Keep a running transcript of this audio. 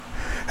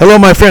Hello,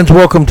 my friends.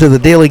 Welcome to the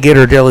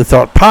DaleyGator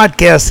DaleyThought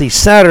podcast, the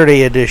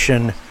Saturday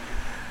edition,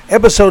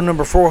 episode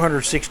number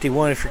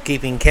 461, if you're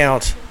keeping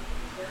count.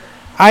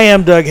 I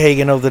am Doug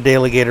Hagen of the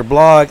DaleyGator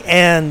blog,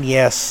 and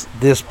yes,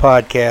 this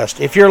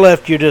podcast. If you're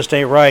left, you just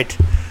ain't right.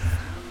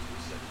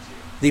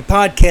 The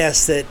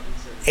podcast that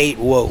ate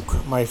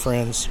woke, my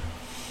friends.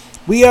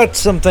 We got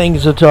some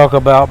things to talk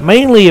about,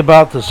 mainly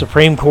about the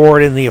Supreme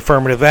Court and the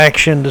affirmative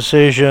action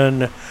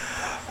decision,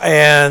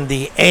 and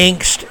the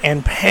angst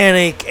and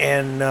panic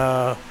and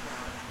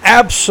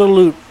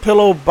absolute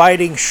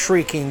pillow-biting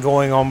shrieking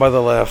going on by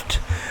the left,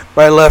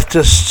 by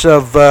leftists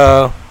of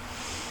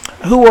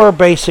who are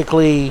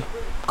basically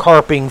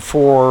carping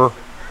for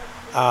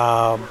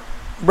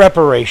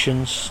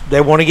reparations.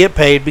 They want to get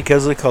paid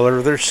because of the color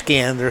of their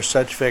skin. They're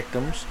such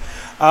victims.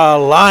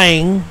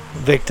 Lying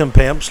victim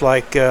pimps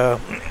like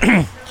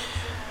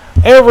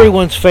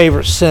everyone's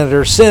favorite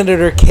senator,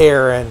 Senator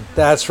Karen.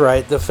 That's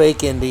right, the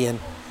fake Indian.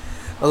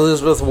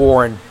 Elizabeth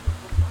Warren.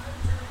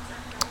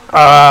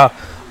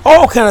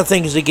 All kind of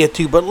things to get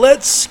to, but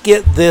let's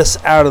get this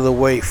out of the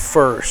way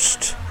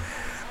first.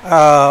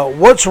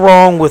 What's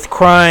wrong with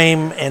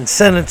crime and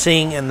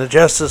sentencing and the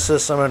justice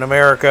system in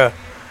America?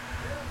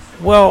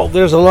 Well,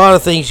 there's a lot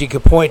of things you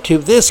could point to.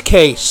 This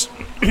case,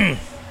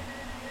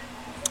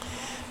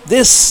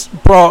 this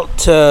brought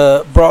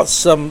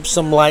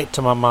some light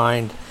to my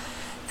mind,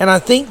 and I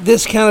think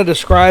this kind of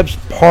describes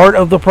part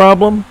of the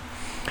problem.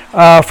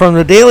 From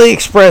the Daily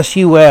Express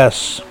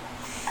U.S.,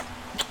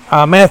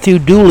 Matthew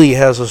Dooley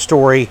has a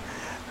story.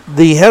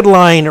 The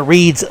headline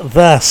reads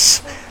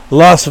thus: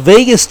 Las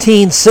Vegas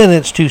teen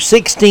sentenced to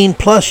 16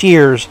 plus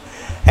years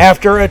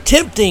after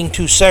attempting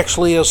to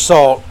sexually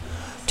assault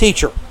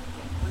teacher.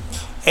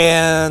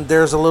 And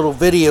there's a little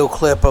video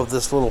clip of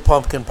this little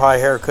pumpkin pie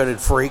haircutted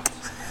freak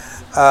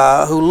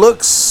who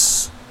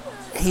looks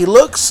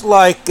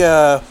like,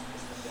 how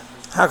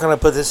can I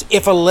put this,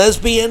 if a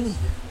lesbian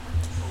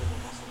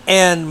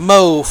and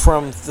Moe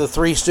from the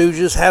Three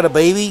Stooges had a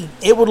baby,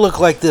 it would look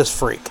like this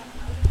freak.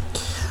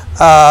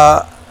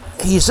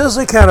 He's just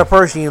the kind of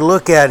person you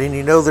look at and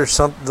you know there's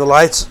the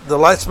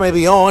lights may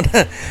be on,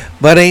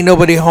 but ain't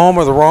nobody home,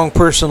 or the wrong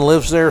person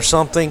lives there or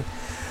something.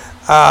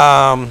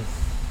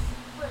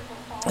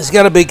 He's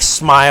got a big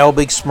smile,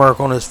 big smirk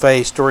on his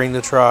face during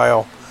the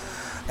trial.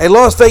 A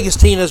Las Vegas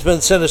teen has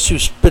been sentenced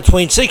to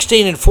between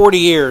 16 and 40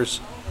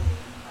 years.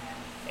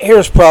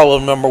 Here's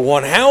problem number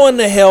one. How in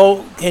the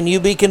hell can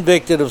you be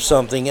convicted of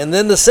something and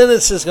then the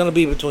sentence is going to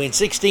be between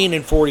 16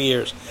 and 40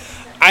 years?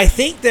 I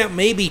think that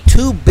may be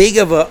too big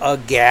of a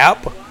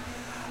gap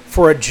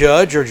for a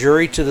judge or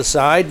jury to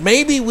decide.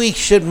 Maybe we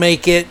should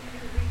make it,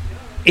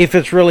 if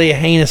it's really a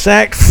heinous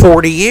act,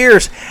 40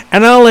 years.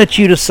 And I'll let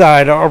you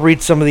decide. I'll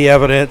read some of the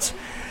evidence.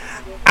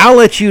 I'll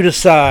let you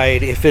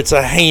decide if it's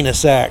a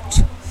heinous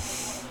act.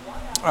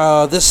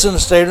 This is in the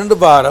state of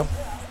Nevada.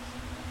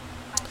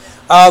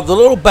 The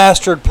little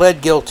bastard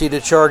pled guilty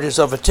to charges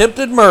of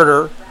attempted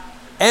murder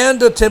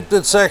and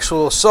attempted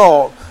sexual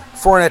assault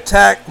for an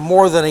attack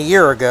more than a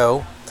year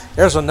ago.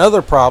 There's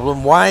another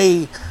problem.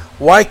 Why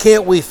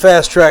can't we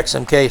fast track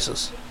some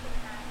cases?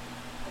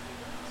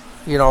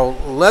 You know,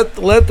 let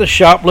the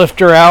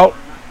shoplifter out,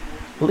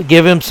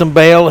 give him some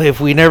bail if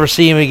we never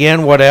see him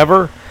again,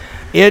 whatever.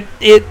 It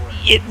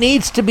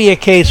needs to be a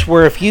case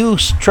where if you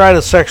try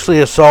to sexually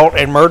assault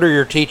and murder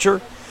your teacher,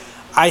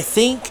 I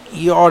think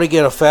you ought to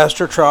get a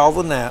faster trial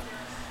than that.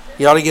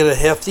 You ought to get a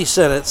hefty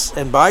sentence.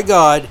 And by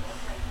God,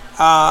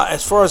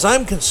 as far as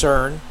I'm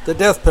concerned, the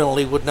death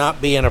penalty would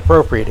not be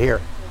inappropriate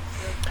here.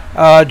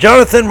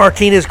 Jonathan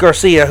Martinez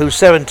Garcia, who's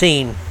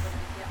 17.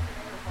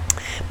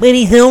 But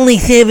he's only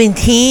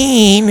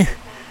 17.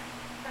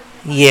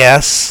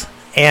 Yes.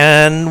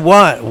 And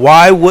what?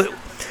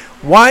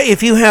 Why,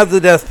 if you have the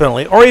death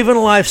penalty or even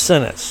a life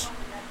sentence,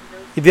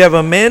 if you have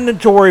a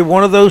mandatory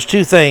one of those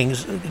two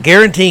things,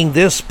 guaranteeing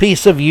this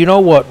piece of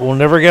you-know-what will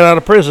never get out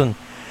of prison,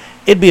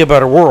 it'd be a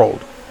better world.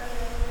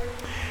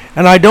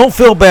 And I don't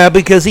feel bad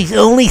because he's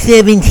only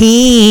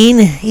 17.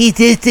 He's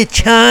just a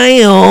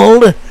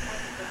child.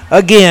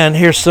 Again,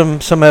 here's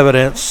some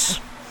evidence.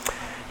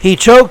 He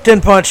choked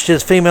and punched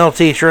his female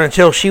teacher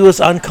until she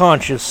was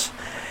unconscious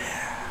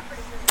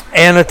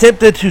and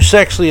attempted to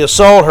sexually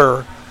assault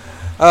her.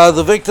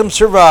 The victim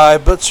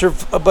survived, but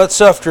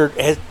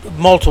suffered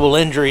multiple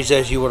injuries,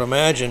 as you would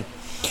imagine.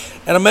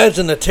 And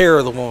imagine the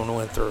terror the woman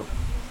went through.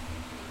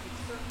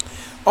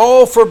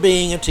 All for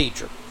being a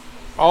teacher.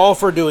 All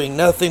for doing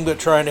nothing but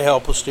trying to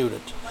help a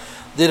student.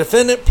 The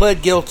defendant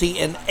pled guilty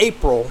in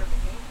April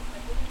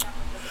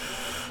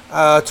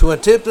to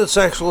attempted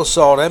sexual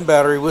assault and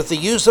battery with the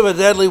use of a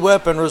deadly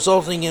weapon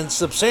resulting in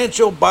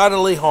substantial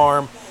bodily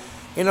harm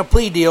in a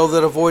plea deal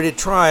that avoided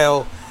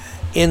trial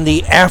in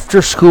the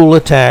after-school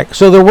attack.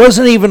 So there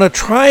wasn't even a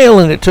trial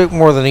and it took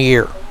more than a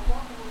year.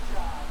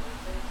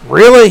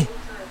 Really?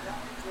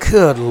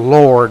 Good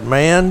Lord,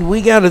 man.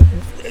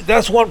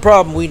 That's one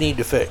problem we need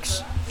to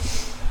fix.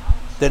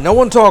 That no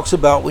one talks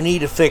about. We need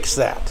to fix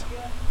that.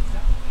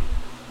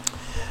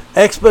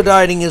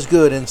 Expediting is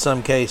good in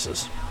some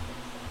cases.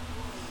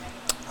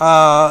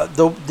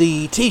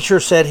 The teacher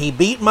said he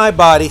beat my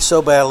body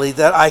so badly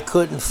that I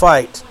couldn't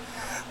fight.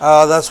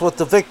 That's what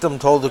the victim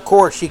told the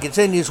court. She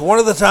continues, one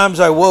of the times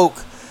I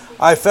woke,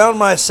 I found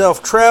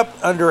myself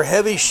trapped under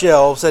heavy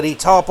shelves that he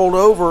toppled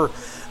over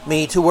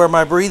me to where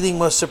my breathing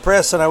was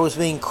suppressed and I was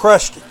being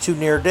crushed to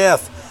near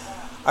death.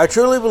 I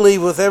truly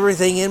believe with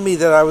everything in me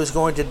that I was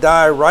going to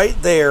die right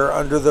there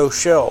under those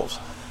shelves.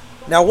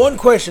 Now, one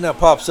question that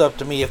pops up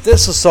to me, if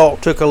this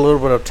assault took a little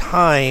bit of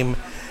time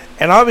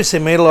and obviously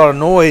made a lot of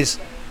noise,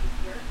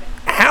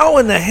 how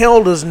in the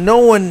hell does no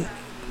one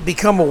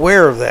become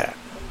aware of that?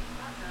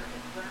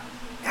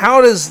 How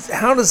does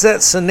that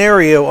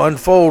scenario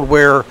unfold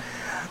where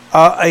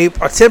a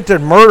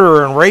attempted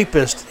murderer and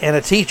rapist and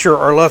a teacher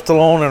are left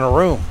alone in a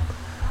room?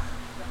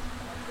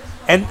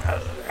 And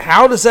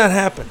how does that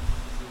happen?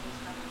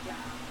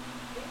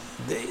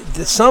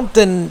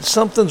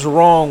 Something's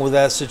wrong with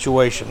that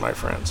situation, my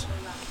friends.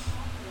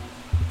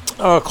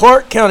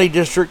 Clark County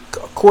District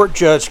Court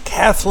Judge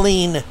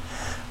Kathleen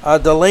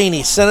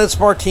Delaney sentenced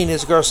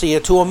Martinez Garcia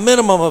to a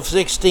minimum of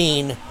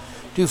 16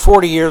 to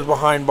 40 years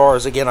behind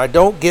bars. Again, I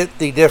don't get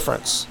the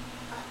difference.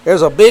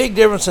 There's a big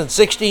difference in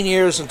 16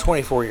 years and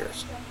 24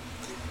 years.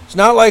 It's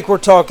not like we're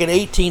talking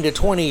 18 to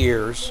 20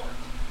 years.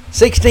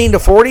 16 to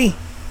 40?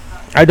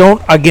 I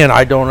don't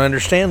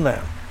understand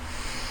that.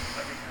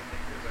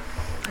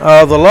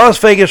 The Las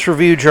Vegas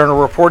Review-Journal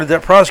reported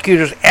that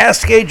prosecutors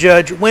asked a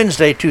judge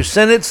Wednesday to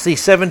sentence the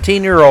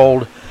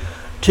 17-year-old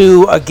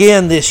to,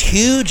 again, this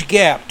huge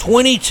gap,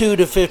 22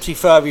 to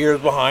 55 years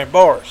behind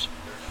bars.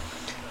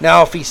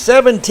 Now, if he's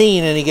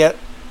 17 and he got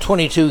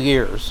 22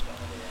 years,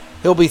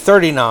 he'll be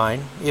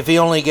 39. If he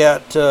only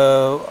got,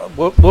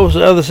 what was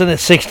the other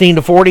sentence, 16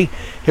 to 40,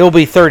 he'll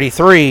be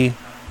 33.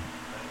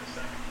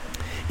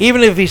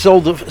 Even if he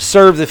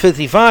served the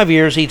 55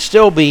 years, he'd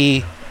still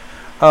be,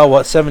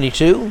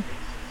 72?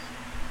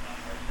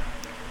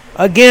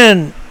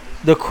 Again,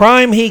 the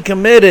crime he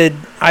committed,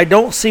 I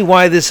don't see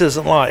why this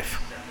isn't life.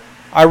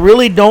 I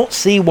really don't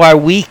see why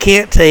we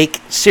can't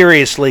take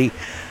seriously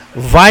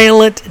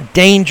violent,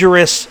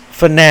 dangerous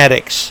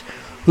fanatics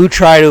who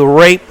try to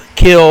rape,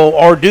 kill,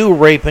 or do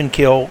rape and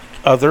kill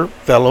other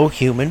fellow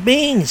human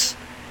beings.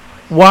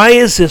 Why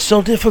is this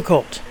so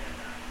difficult?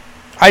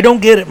 I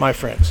don't get it, my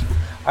friends.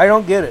 I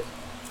don't get it.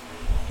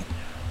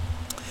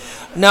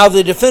 Now,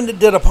 the defendant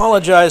did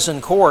apologize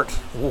in court,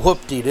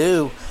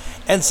 whoop-de-doo,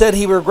 and said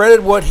he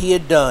regretted what he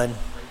had done.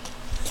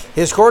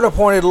 His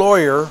court-appointed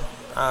lawyer,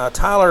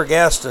 Tyler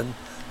Gaston,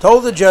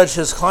 told the judge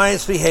his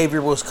client's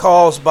behavior was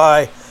caused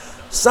by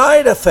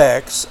side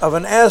effects of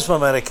an asthma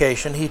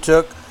medication he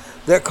took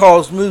that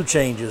caused mood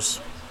changes.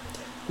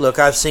 Look,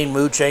 I've seen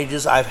mood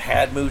changes. I've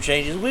had mood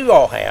changes. We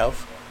all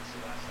have.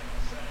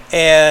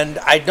 And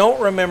I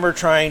don't remember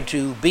trying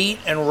to beat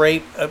and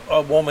rape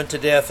a woman to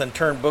death and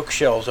turn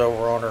bookshelves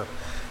over on her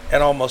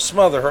and almost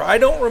smother her. I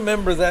don't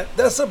remember that.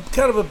 That's a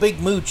kind of a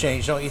big mood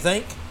change, don't you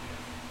think?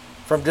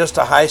 From just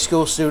a high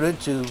school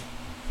student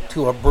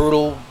to a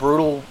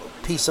brutal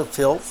piece of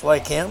filth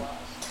like him.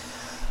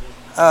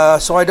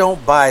 So I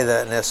don't buy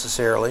that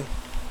necessarily.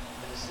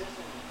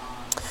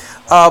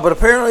 But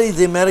apparently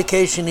the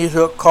medication he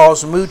took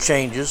caused mood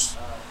changes,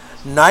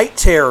 night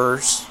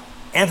terrors,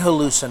 and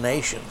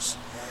hallucinations.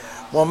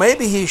 Well,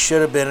 maybe he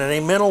should have been in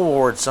a mental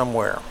ward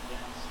somewhere.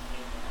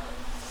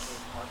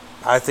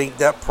 I think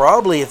that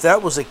probably, if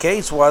that was the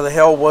case, why the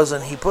hell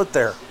wasn't he put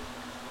there?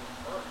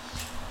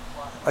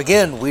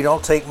 Again, we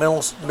don't take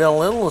mental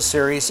illness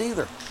serious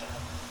either.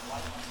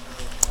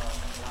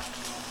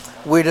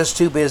 We're just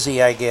too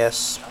busy, I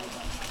guess.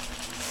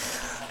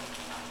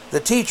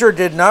 The teacher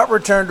did not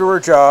return to her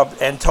job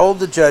and told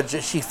the judge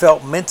that she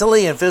felt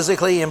mentally and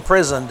physically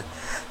imprisoned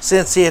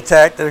since the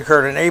attack that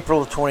occurred in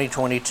April of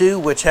 2022,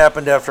 which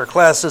happened after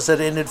classes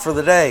had ended for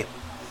the day.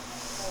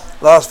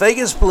 Las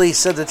Vegas police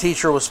said the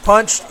teacher was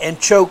punched and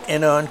choked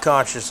into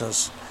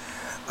unconsciousness.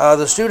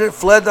 The student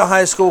fled the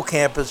high school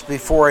campus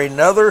before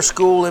another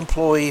school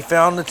employee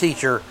found the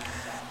teacher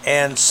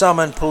and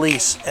summoned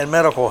police and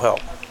medical help.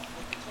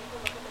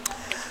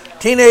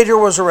 Teenager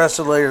was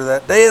arrested later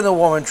that day and the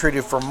woman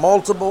treated for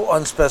multiple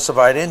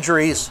unspecified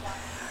injuries.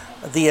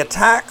 The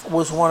attack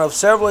was one of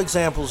several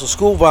examples of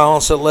school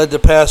violence that led to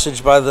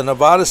passage by the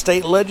Nevada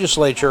State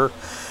Legislature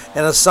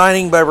and a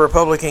signing by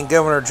Republican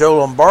Governor Joe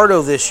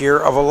Lombardo this year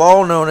of a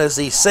law known as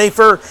the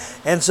Safer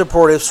and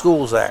Supportive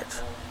Schools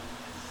Act.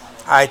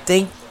 I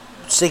think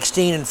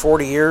 16 and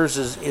 40 years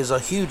is a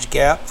huge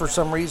gap for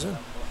some reason.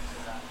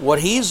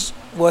 What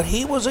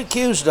he was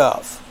accused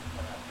of,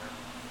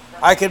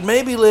 I could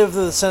maybe live if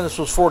the sentence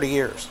was 40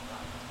 years.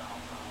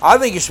 I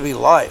think it should be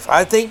life.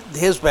 I think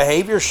his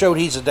behavior showed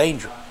he's a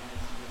danger.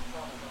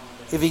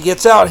 If he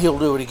gets out, he'll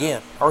do it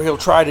again, or he'll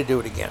try to do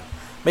it again.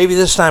 Maybe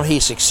this time he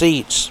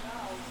succeeds.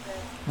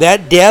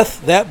 That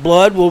death, that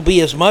blood will be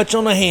as much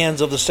on the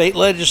hands of the state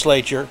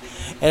legislature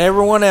and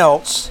everyone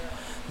else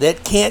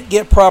that can't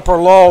get proper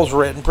laws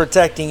written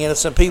protecting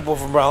innocent people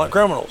from violent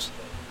criminals.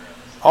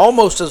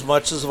 Almost as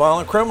much as the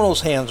violent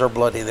criminals' hands are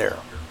bloody there.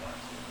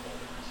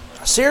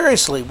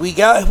 Seriously, we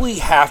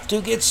have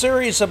to get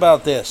serious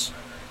about this.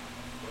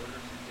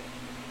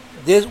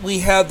 We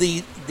have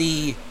the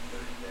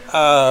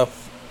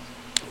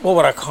what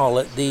would I call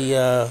it?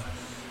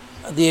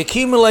 The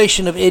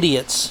accumulation of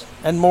idiots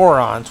and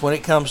morons when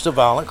it comes to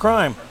violent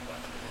crime.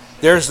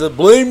 There's the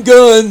blame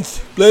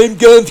guns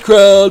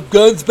crowd,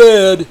 guns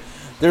bad.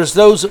 There's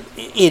those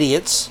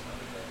idiots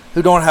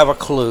who don't have a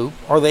clue,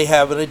 or they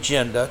have an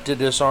agenda to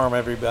disarm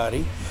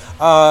everybody.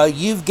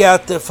 You've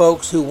got the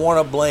folks who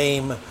want to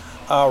blame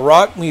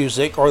rock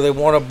music, or they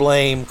want to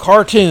blame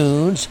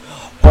cartoons,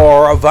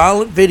 or a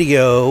violent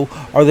video,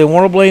 or they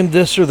want to blame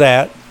this or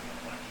that.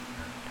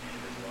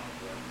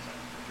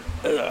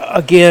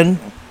 Again,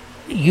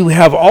 you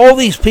have all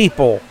these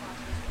people,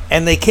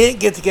 and they can't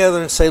get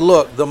together and say,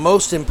 look, the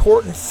most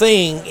important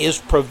thing is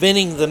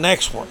preventing the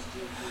next one.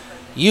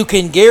 You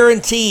can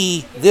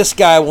guarantee this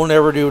guy will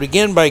never do it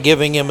again by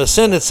giving him a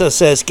sentence that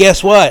says,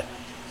 guess what?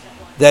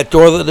 That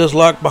door that is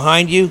locked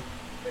behind you,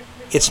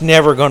 it's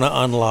never going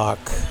to unlock.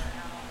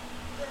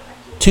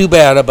 Too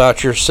bad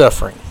about your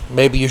suffering.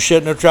 Maybe you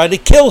shouldn't have tried to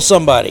kill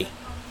somebody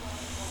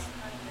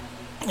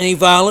in a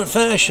violent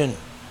fashion.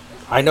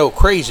 I know,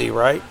 crazy,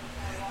 right?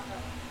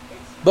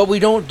 But we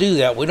don't do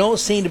that. We don't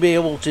seem to be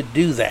able to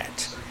do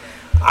that.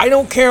 I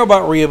don't care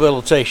about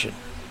rehabilitation.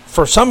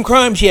 For some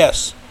crimes,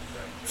 yes.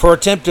 For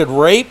attempted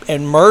rape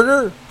and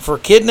murder, for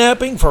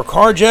kidnapping, for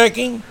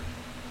carjacking,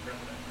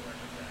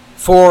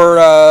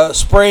 for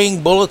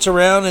spraying bullets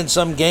around in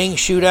some gang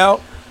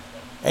shootout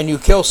and you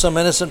kill some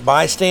innocent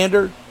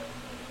bystander.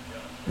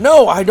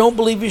 No, I don't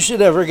believe you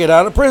should ever get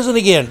out of prison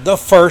again the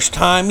first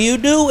time you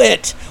do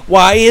it.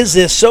 Why is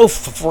this so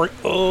freaking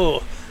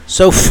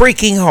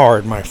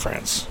hard, my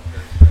friends?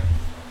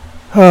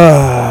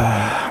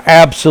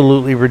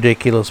 Absolutely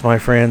ridiculous, my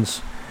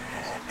friends.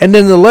 And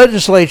then the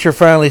legislature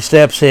finally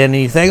steps in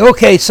and you think,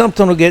 okay,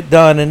 something will get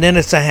done, and then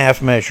it's a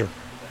half measure.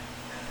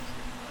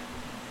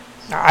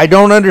 I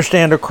don't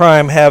understand a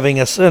crime having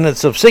a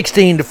sentence of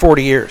 16 to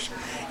 40 years.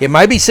 It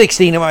might be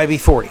 16, it might be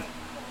 40.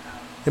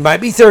 It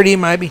might be 30, it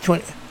might be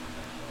 20.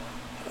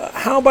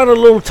 How about a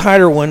little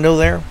tighter window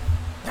there?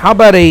 How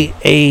about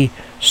a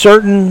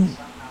certain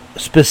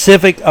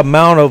specific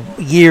amount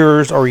of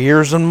years or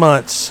years and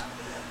months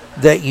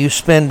that you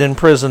spend in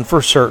prison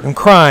for certain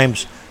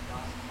crimes?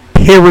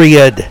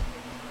 Period.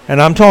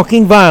 And I'm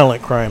talking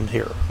violent crimes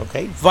here,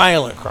 okay?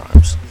 Violent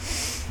crimes.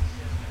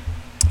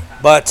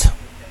 But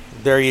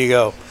there you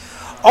go.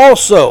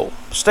 Also,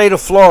 state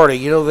of Florida,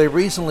 they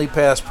recently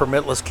passed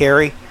permitless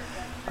carry,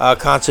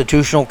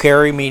 constitutional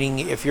carry,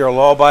 meaning if you're a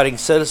law-abiding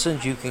citizen,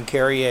 you can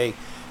carry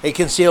a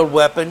concealed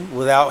weapon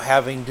without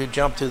having to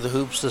jump through the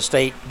hoops the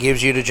state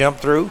gives you to jump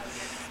through,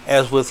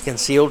 as with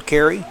concealed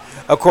carry.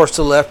 Of course,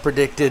 the left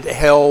predicted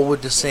hell would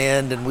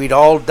descend and we'd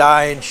all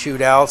die in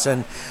shootouts,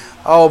 and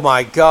oh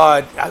my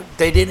God,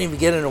 they didn't even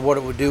get into what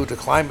it would do to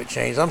climate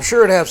change. I'm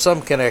sure it'd have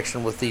some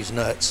connection with these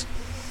nuts.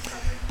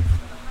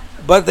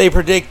 But they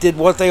predicted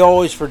what they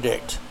always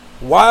predict.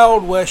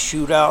 Wild West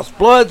shootouts,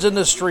 bloods in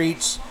the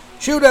streets,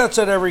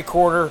 shootouts at every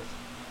corner,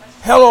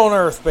 hell on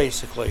earth,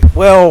 basically.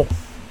 Well,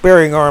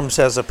 Bearing Arms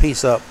has a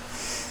piece up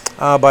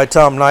by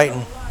Tom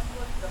Knighton.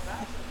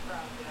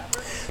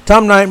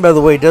 Tom Knighton, by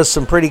the way, does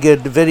some pretty good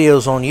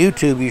videos on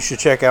YouTube you should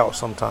check out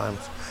sometimes.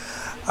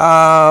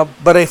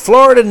 But a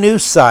Florida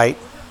news site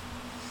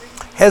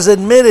has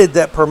admitted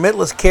that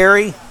permitless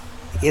carry,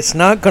 it's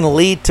not going to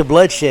lead to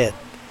bloodshed.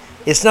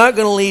 It's not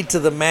going to lead to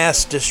the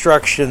mass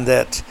destruction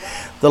that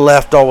the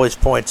left always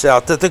points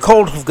out, that the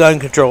cult of gun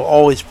control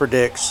always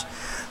predicts,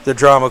 the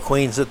drama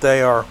queens that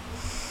they are.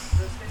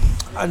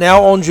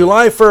 Now, on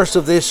July 1st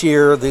of this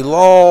year, the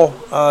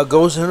law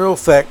goes into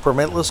effect,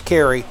 permitless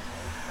carry.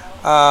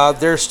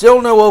 There's still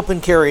no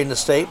open carry in the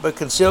state, but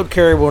concealed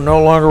carry will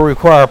no longer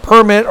require a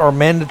permit or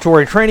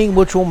mandatory training,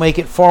 which will make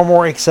it far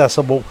more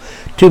accessible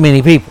to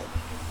many people.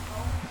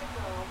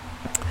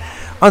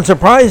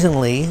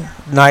 Unsurprisingly,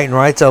 Knighton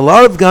writes, a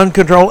lot of gun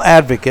control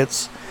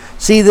advocates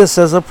see this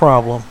as a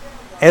problem.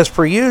 As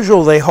per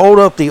usual, they hold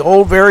up the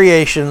old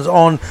variations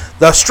on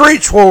the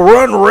streets will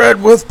run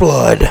red with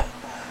blood,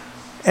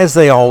 as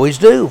they always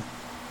do.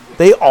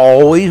 They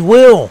always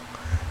will.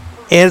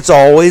 And it's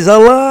always a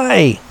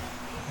lie.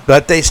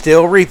 But they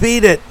still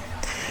repeat it.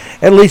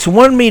 At least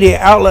one media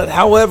outlet,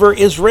 however,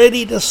 is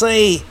ready to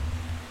say,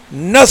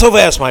 not so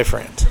fast, my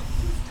friend.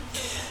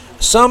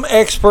 Some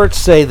experts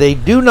say they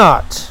do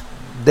not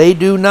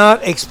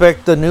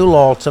expect the new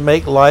law to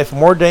make life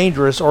more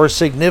dangerous or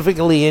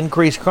significantly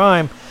increase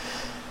crime,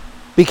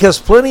 because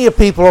plenty of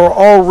people are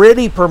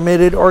already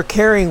permitted or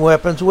carrying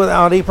weapons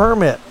without a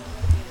permit.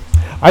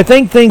 I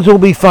think things will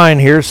be fine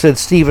here, said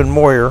Stephen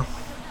Moyer,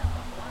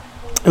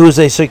 who is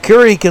a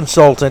security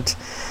consultant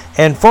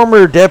and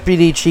former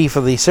deputy chief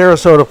of the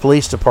Sarasota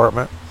Police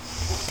Department.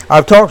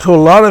 I've talked to a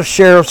lot of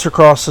sheriffs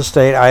across the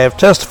state. I have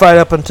testified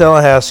up in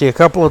Tallahassee a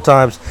couple of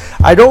times.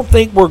 I don't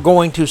think we're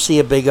going to see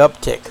a big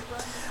uptick.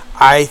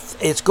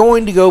 It's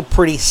going to go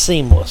pretty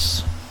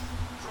seamless.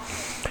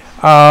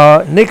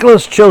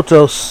 Nicholas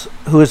Chotos,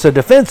 who is a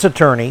defense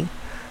attorney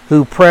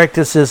who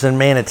practices in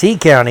Manatee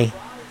County.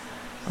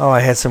 Oh,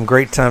 I had some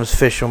great times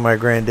fishing with my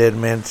granddad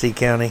in Manatee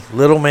County.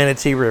 Little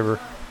Manatee River.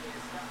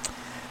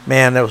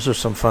 Man, those are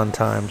some fun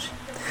times.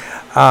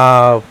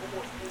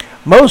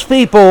 Most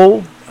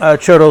people,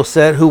 Chodo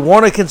said, who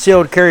want a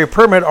concealed carry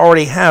permit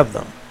already have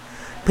them.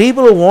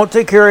 People who want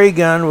to carry a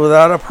gun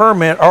without a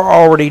permit are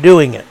already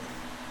doing it.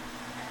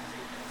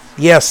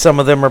 Yes, some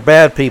of them are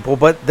bad people,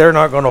 but they're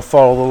not going to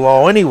follow the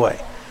law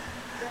anyway.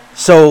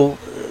 So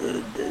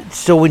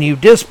when you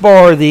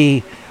bar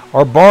the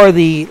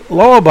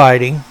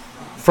law-abiding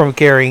from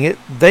carrying it,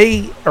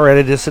 they are at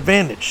a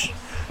disadvantage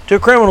to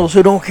criminals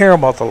who don't care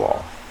about the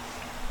law.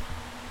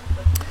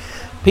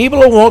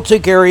 People who want to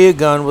carry a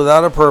gun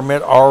without a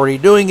permit are already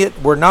doing it.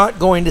 We're not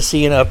going to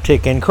see an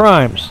uptick in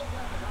crimes.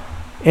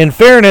 In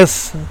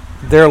fairness,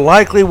 there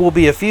likely will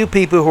be a few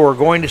people who are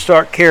going to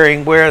start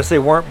carrying, whereas they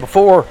weren't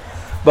before,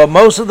 but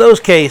most of those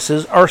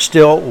cases are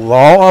still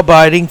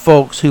law-abiding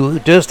folks who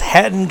just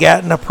hadn't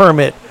gotten a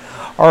permit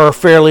or are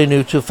fairly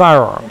new to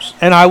firearms.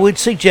 And I would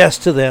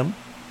suggest to them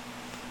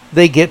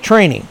they get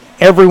training.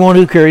 Everyone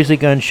who carries a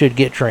gun should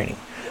get training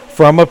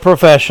from a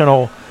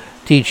professional,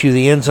 teach you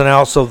the ins and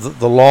outs of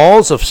the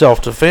laws of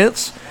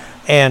self-defense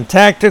and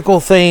tactical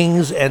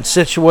things and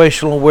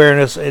situational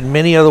awareness and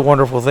many other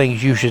wonderful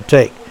things you should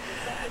take.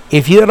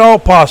 If you at all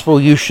possible,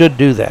 you should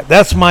do that.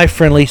 That's my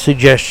friendly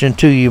suggestion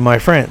to you, my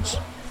friends.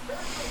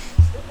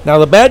 Now,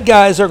 the bad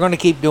guys are going to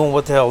keep doing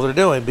what the hell they're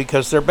doing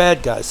because they're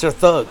bad guys. They're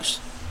thugs.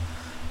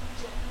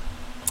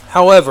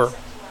 However,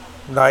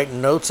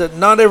 Knighton notes that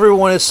not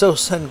everyone is so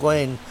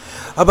sanguine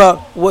about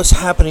what's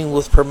happening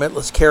with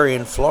permitless carry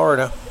in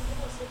Florida.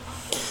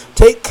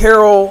 Take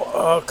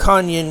Carol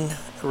Canyon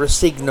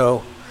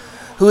Resigno,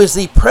 who is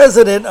the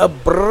president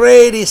of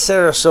Brady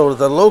Sarasota,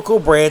 the local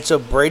branch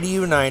of Brady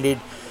United,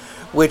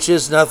 which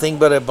is nothing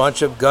but a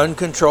bunch of gun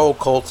control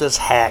cultist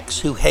hacks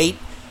who hate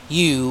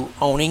you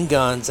owning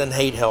guns and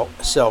hate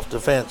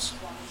self-defense.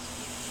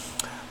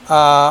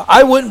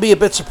 I wouldn't be a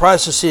bit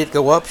surprised to see it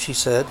go up, she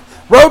said.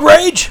 Road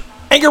rage,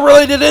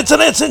 anger-related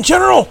incidents in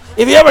general.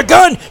 If you have a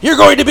gun, you're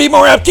going to be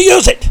more apt to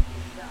use it.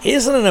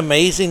 Isn't it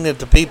amazing that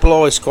the people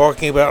always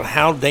talking about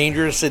how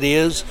dangerous it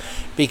is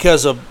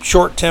because of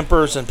short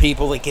tempers and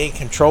people that can't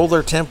control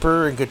their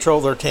temper and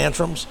control their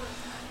tantrums?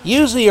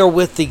 Usually are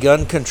with the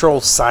gun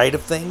control side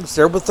of things.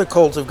 They're with the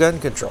cult of gun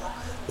control.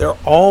 They're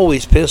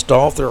always pissed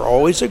off. They're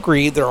always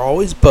aggrieved. They're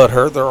always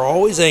butthurt. They're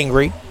always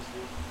angry.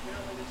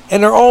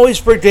 And they're always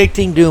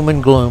predicting doom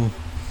and gloom.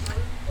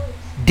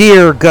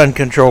 Dear gun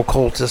control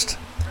cultist,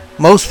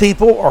 most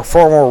people are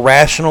far more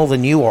rational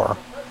than you are.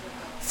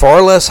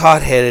 Far less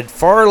hot-headed,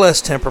 far less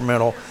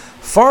temperamental,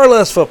 far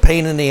less of a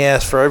pain in the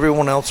ass for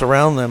everyone else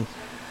around them.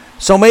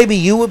 So maybe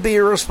you would be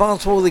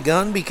irresponsible with a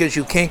gun because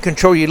you can't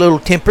control your little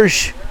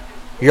tempers.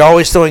 You're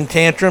always throwing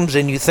tantrums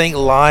and you think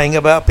lying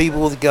about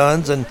people with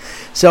guns and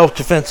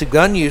self-defensive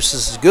gun use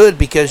is good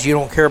because you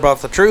don't care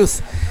about the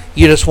truth.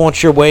 You just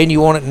want your way and you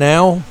want it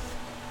now.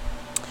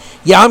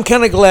 Yeah, I'm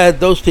kind of glad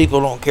those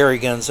people don't carry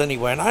guns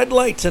anyway. And I'd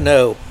like to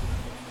know,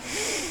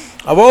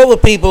 of all the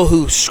people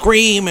who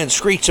scream and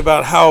screech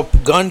about how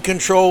gun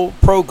control,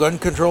 pro-gun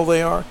control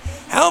they are,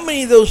 how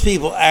many of those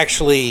people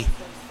actually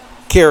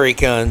carry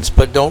guns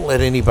but don't let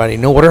anybody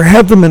know it or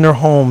have them in their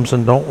homes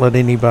and don't let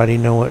anybody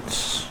know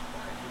it?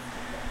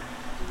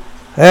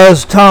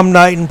 As Tom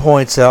Knighton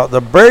points out,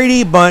 the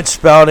Brady bunch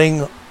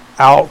spouting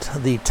out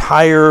the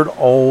tired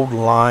old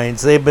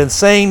lines. They've been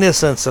saying this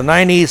since the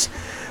 90s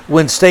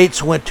when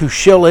states went to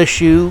shill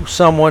issue.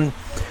 Someone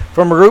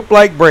from a group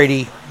like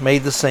Brady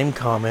made the same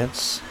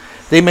comments.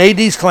 They made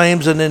these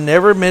claims and then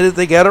never admitted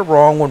they got it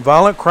wrong when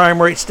violent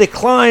crime rates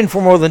declined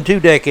for more than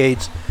 2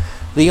 decades.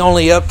 The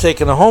only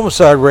uptick in the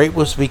homicide rate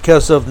was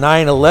because of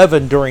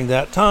 9/11 during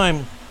that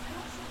time.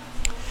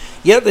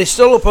 Yet they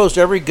still opposed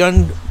every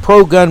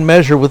pro-gun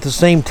measure with the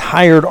same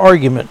tired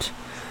argument.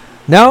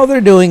 Now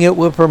they're doing it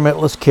with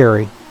permitless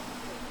carry.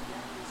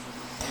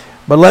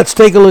 But let's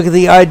take a look at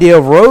the idea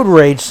of road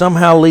rage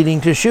somehow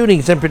leading to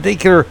shootings. In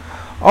particular,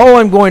 all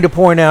I'm going to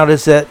point out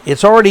is that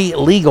it's already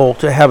legal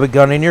to have a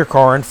gun in your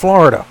car in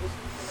Florida.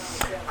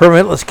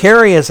 Permitless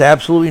carry has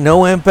absolutely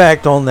no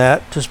impact on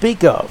that to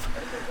speak of,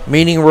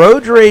 meaning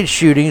road rage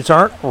shootings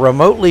aren't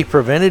remotely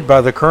prevented by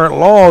the current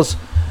laws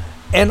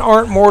and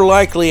aren't more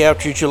likely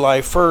after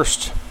July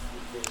 1st.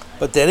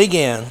 But then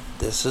again,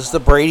 this is the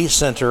Brady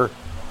Center.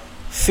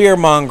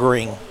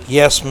 Fear-mongering.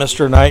 Yes,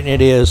 Mr. Knighton,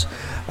 it is.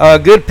 A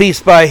good piece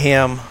by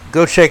him.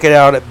 Go check it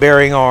out at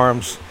Bearing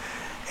Arms.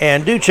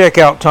 And do check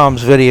out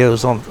Tom's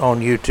videos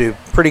on YouTube.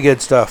 Pretty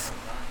good stuff.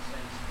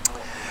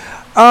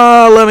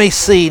 Let me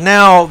see.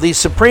 Now, the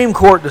Supreme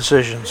Court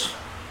decisions.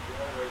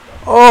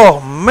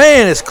 Oh,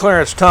 man, is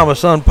Clarence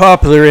Thomas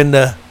unpopular in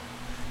the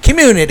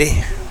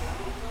community.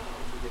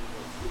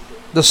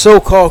 The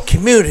so-called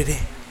community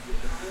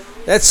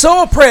that's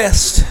so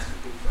oppressed,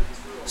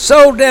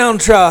 so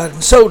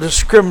downtrodden, so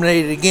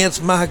discriminated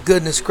against. My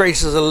goodness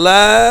gracious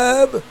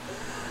alive.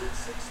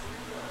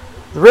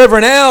 The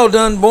Reverend Al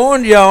done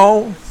warned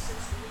y'all.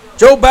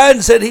 Joe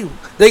Biden said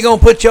they going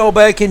to put y'all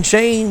back in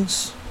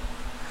chains.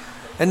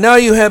 And now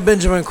you have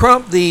Benjamin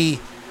Crump, the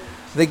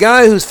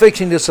guy who's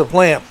fixing to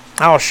supplant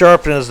Al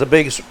Sharpton as the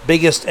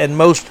biggest and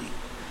most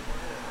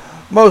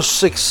most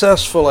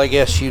successful, I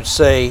guess you'd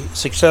say,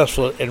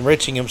 successful at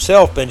enriching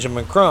himself,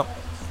 Benjamin Crump,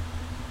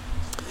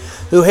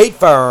 who hate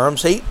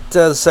firearms, hate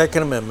the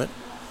Second Amendment,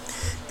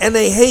 and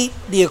they hate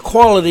the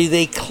equality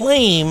they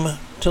claim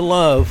to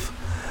love.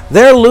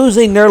 They're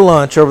losing their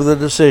lunch over the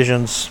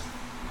decisions.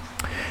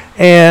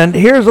 And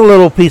here's a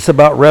little piece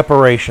about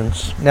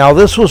reparations. Now,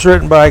 this was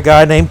written by a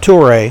guy named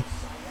Touré.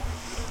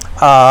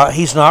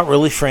 He's not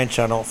really French,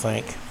 I don't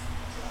think.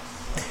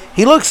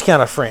 He looks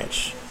kind of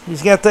French.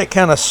 He's got that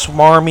kind of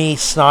smarmy,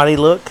 snotty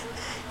look.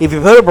 If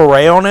you put a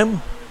beret on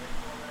him,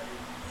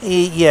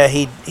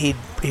 he'd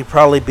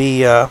probably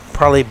be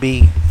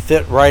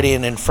fit right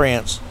in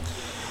France.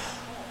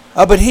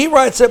 But he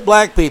writes that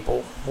black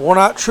people will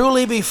not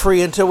truly be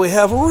free until we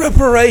have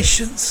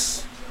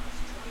reparations.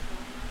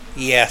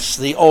 Yes,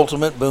 the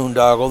ultimate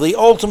boondoggle, the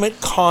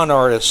ultimate con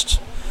artist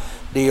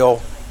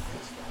deal.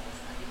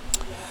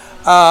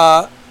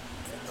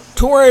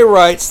 Touré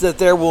writes that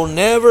there will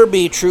never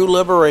be true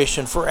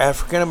liberation for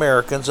African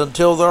Americans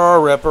until there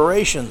are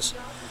reparations.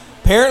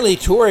 Apparently,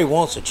 Touré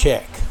wants a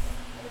check.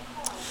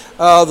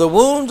 The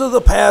wounds of the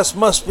past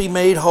must be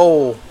made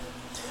whole.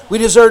 We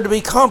deserve to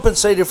be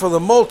compensated for the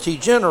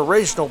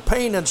multi-generational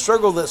pain and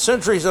struggle that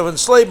centuries of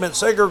enslavement,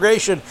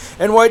 segregation,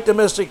 and white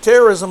domestic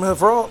terrorism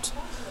have wrought.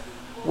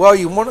 Well,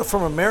 you want it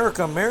from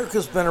America.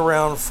 America's been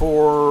around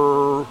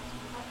for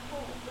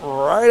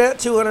right at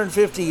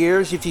 250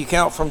 years, if you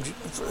count from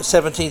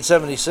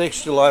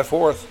 1776, July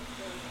 4th.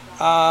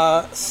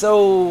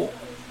 So,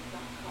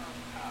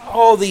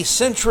 all these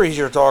centuries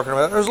you're talking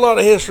about, there's a lot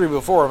of history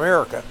before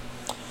America.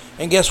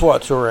 And guess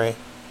what, Touré?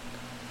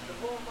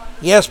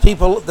 Yes,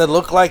 people that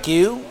look like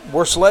you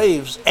were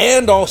slaves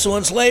and also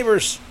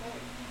enslavers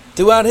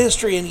throughout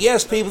history. And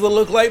yes, people that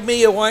look like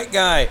me, a white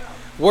guy,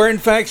 were in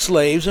fact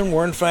slaves and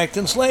were in fact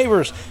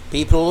enslavers.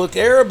 People who looked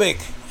Arabic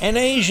and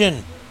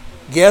Asian,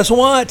 guess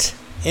what?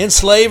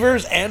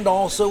 Enslavers and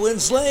also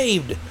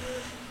enslaved.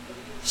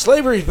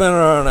 Slavery's been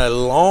around a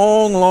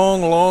long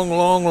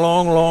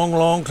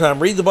time.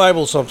 Read the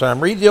Bible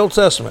sometime. Read the Old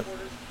Testament.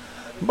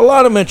 A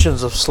lot of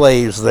mentions of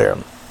slaves there.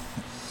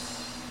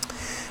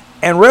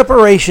 And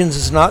reparations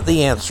is not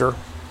the answer,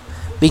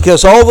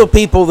 because all the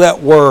people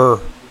that were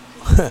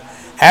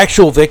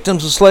actual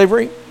victims of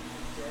slavery,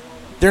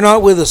 they're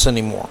not with us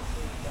anymore.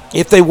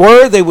 If they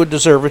were, they would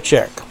deserve a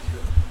check.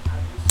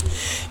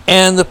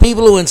 And the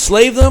people who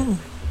enslaved them,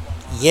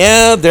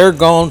 yeah, they're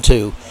gone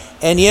too.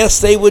 And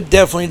yes, they would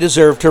definitely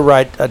deserve to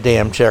write a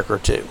damn check or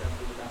two,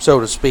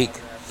 so to speak.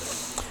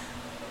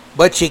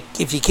 But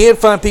if you can't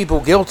find people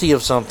guilty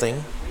of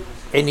something,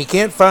 and you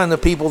can't find the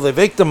people they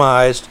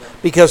victimized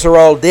because they're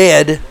all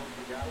dead,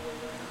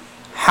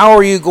 how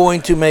are you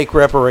going to make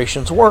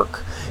reparations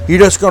work? You're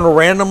just going to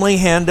randomly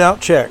hand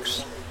out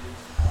checks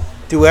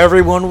to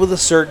everyone with a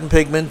certain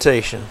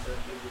pigmentation.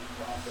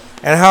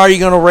 And how are you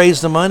going to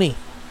raise the money?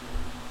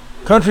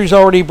 Country's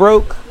already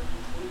broke.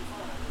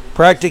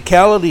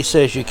 Practicality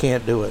says you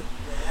can't do it.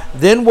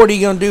 Then what are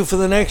you going to do for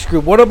the next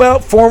group? What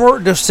about former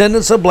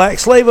descendants of black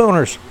slave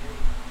owners?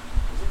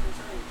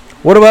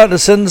 What about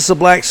descendants of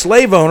black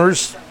slave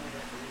owners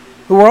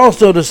who were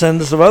also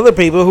descendants of other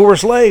people who were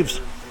slaves?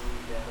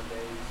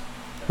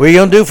 What are you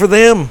going to do for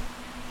them?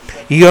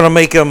 You're going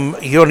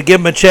to give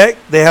them a check,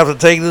 they have to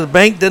take it to the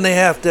bank, then they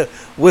have to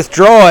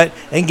withdraw it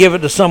and give it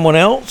to someone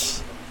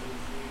else?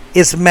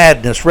 It's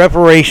madness.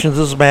 Reparations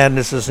is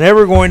madness. It's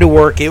never going to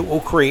work. It will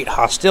create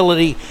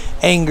hostility,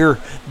 anger,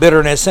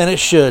 bitterness, and it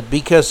should,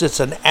 because it's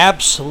an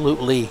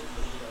absolutely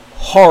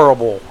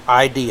horrible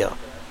idea.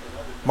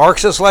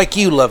 Marxists like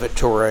you love it,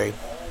 Touré.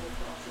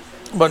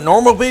 But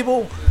normal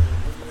people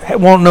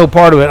want no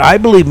part of it. I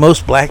believe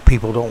most black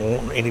people don't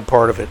want any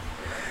part of it.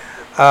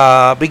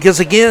 Because,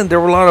 again, there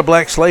were a lot of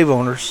black slave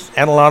owners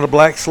and a lot of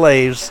black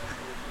slaves.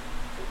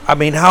 I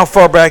mean, how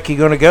far back are you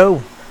going to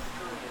go?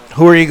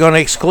 Who are you going to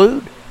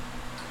exclude?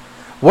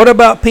 What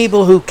about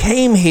people who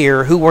came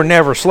here who were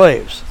never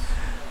slaves?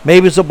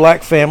 Maybe it's a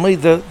black family.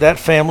 That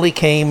family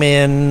came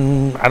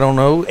in, I don't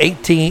know,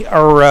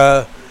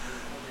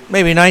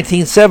 maybe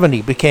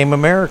 1970, became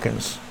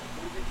Americans.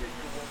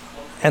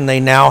 And they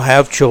now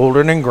have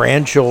children and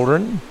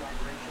grandchildren,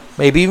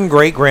 maybe even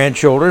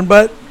great-grandchildren,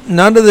 but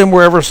none of them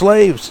were ever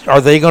slaves.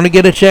 Are they going to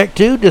get a check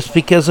too, just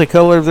because of the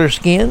color of their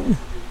skin?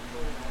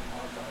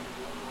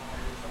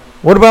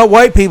 What about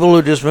white people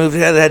who just moved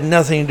that had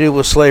nothing to do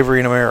with slavery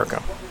in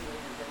America?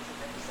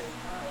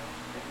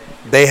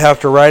 They have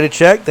to write a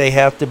check. They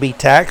have to be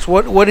taxed.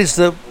 What is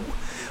the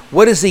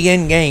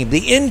end game?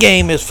 The end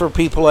game is for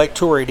people like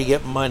Tory to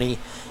get money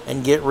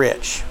and get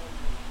rich,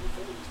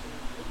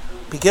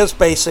 because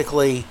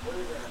basically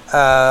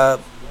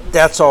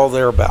that's all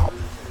they're about,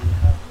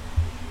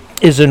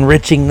 is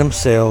enriching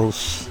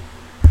themselves.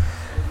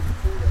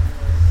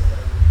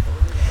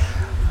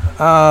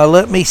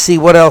 Let me see,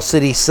 what else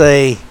did he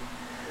say?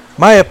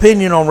 My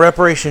opinion on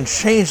reparations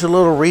changed a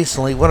little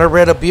recently when I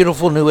read a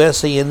beautiful new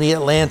essay in The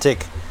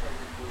Atlantic.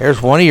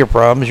 There's one of your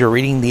problems, you're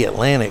reading The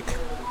Atlantic.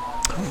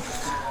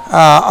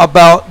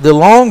 About the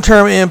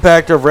long-term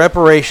impact of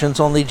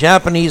reparations on the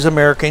Japanese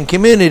American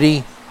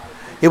community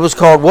It was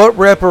called What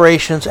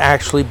Reparations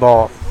Actually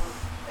Bought.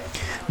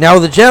 Now,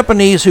 the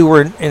Japanese who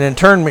were in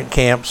internment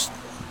camps,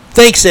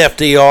 thanks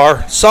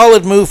FDR,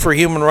 solid move for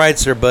human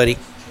rights there, buddy.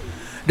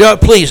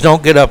 Please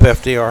don't get up,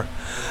 FDR.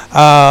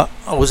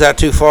 Was that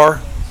too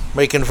far?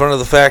 Making fun of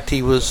the fact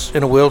he was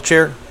in a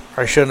wheelchair?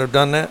 I shouldn't have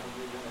done that.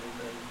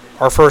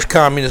 Our first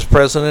communist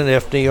president,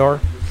 FDR.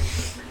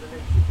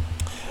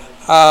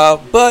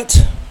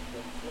 But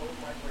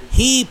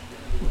he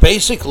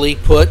basically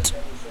put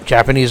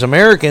Japanese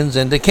Americans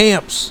into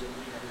camps.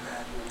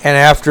 And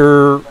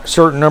after a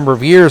certain number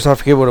of years, I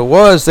forget what it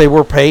was, they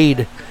were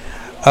paid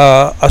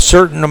a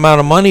certain amount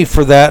of money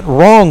for that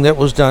wrong that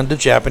was done to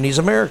Japanese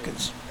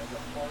Americans.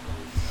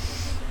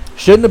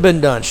 Shouldn't have been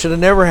done. Should have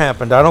never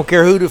happened. I don't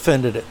care who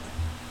defended it.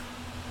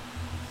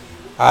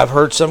 I've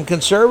heard some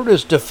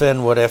conservatives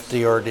defend what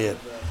FDR did.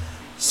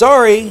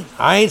 Sorry,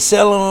 I ain't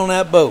selling on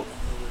that boat.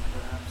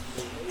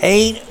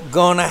 Ain't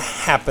gonna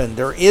happen.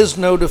 There is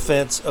no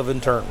defense of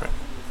internment.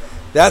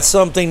 That's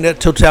something that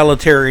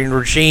totalitarian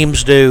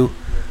regimes do.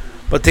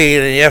 But the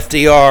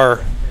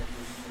FDR,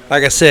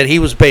 like I said, he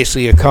was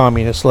basically a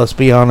communist, let's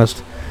be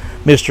honest.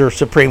 Mr.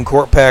 Supreme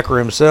Court Packer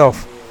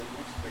himself.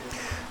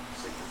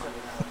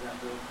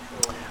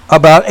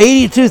 About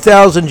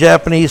 82,000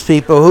 Japanese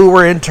people who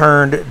were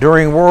interned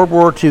during World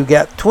War II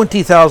got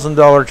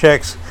 $20,000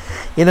 checks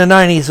in the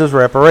 90s as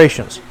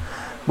reparations.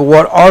 But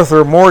what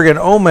Arthur Morgan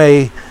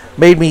Ome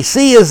made me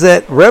see is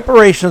that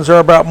reparations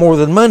are about more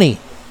than money.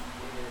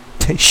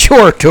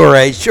 Sure,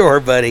 Torre, sure,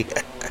 buddy.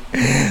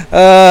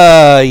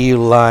 You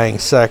lying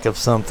sack of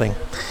something.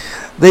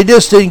 They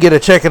just didn't get a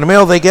check in the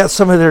mail. They got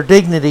some of their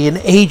dignity and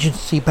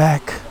agency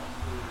back.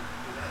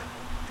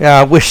 Yeah,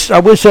 I wish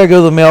I go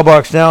to the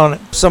mailbox now and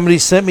somebody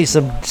sent me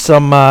some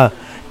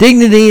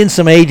dignity and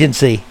some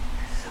agency,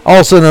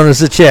 also known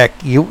as a check.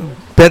 You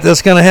bet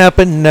that's going to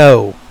happen?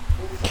 No.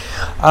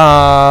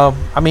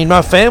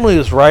 My family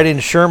was right in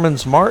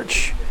Sherman's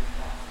March.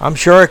 I'm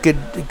sure I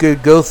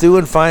could go through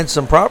and find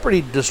some property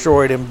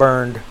destroyed and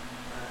burned.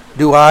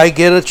 Do I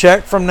get a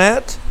check from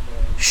that?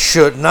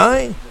 Shouldn't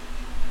I?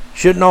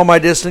 Shouldn't all my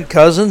distant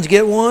cousins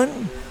get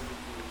one?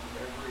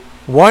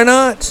 Why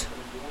not?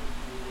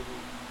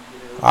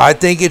 I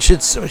think it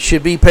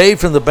should be paid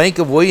from the bank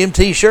of William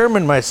T.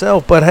 Sherman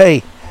myself, but hey,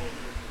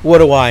 what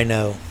do I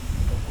know?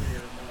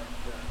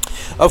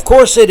 Of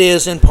course it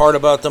is in part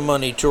about the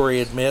money,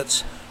 Tory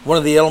admits. One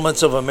of the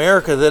elements of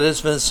America that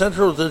has been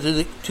central to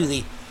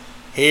the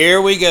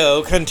here we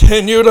go,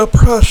 continued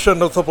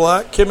oppression of the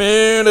black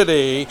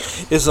community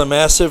is the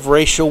massive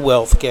racial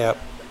wealth gap.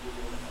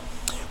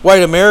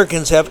 White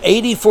Americans have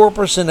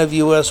 84% of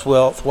U.S.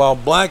 wealth, while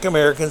black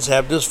Americans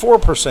have just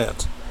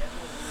 4%.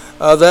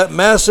 That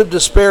massive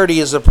disparity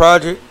is a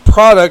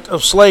product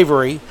of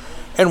slavery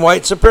and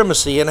white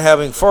supremacy, and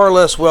having far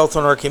less wealth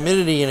in our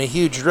community and a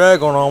huge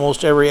drag on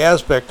almost every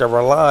aspect of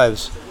our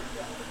lives.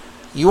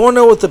 You want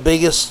to know what the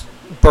biggest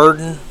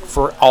burden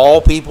for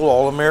all people,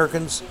 all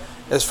Americans,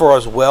 as far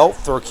as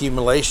wealth or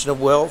accumulation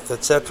of wealth,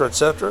 etc.,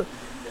 etc.?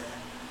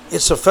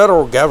 It's the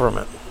federal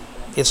government.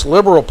 It's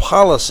liberal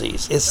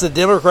policies. It's the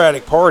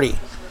Democratic Party,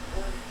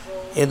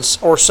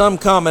 or some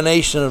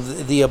combination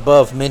of the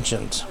above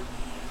mentioned.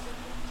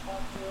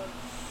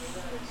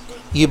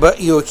 You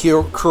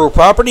accrue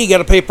property, you got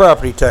to pay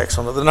property tax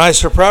on it. The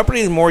nicer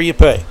property, the more you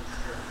pay.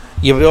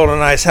 You build a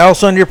nice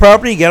house on your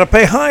property, you got to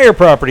pay higher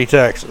property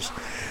taxes.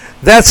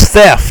 That's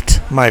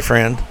theft, my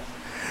friend.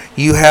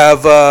 You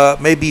have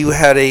maybe you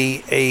had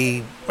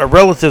a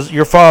relative,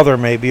 your father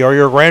maybe, or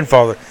your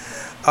grandfather,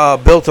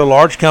 built a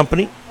large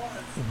company,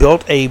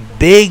 built a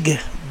big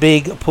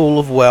pool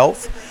of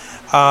wealth.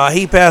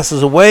 He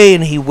passes away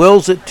and he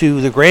wills it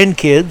to the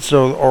grandkids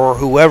or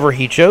whoever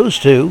he chose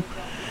to.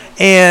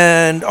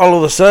 And all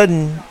of a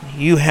sudden,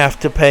 you have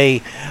to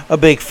pay a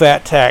big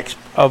fat tax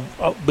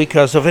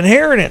because of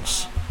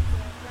inheritance.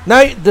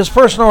 Now, this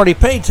person already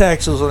paid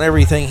taxes on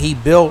everything he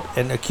built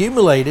and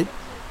accumulated,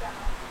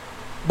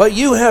 but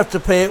you have to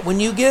pay it when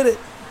you get it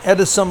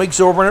at some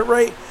exorbitant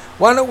rate.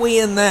 Why don't we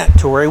end that,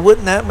 Tory?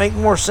 Wouldn't that make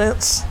more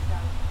sense?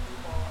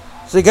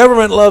 So the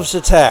government loves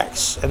to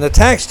tax, and the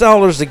tax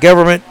dollars the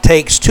government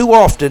takes too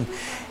often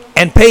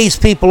and pays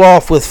people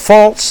off with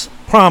false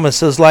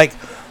promises like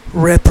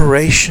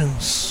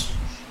reparations.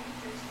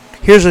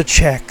 Here's a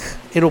check.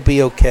 It'll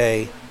be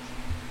okay.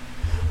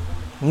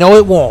 No,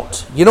 it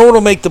won't. You know what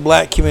will make the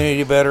black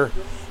community better?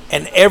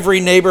 And every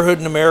neighborhood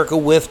in America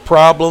with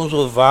problems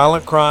with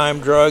violent crime,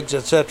 drugs,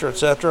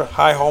 etc.,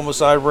 high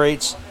homicide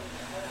rates,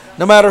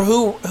 no matter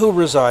who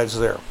resides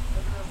there.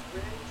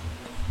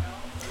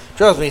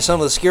 Trust me,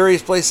 some of the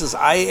scariest places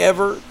I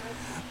ever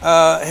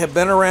have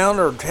been around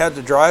or had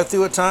to drive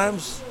through at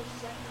times,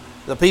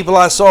 the people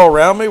I saw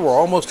around me were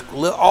almost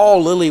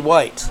all lily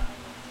white.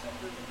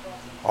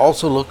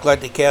 Also looked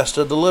like they cast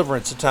a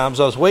deliverance at times.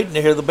 I was waiting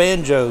to hear the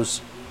banjos.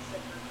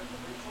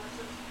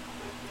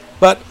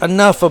 But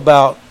enough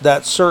about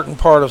that certain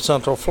part of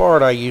Central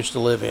Florida I used to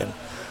live in.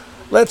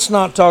 Let's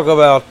not talk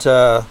about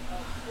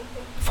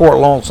Fort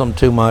Lonesome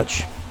too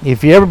much.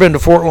 If you've ever been to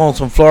Fort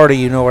Lonesome, Florida,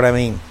 you know what I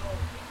mean.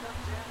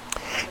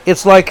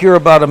 It's like you're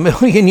about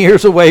 1,000,000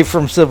 years away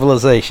from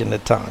civilization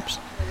at times.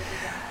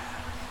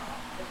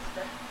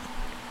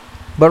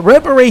 But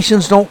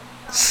reparations don't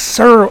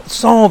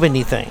solve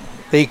anything.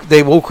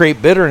 They will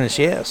create bitterness,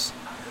 yes.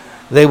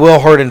 They will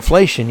hurt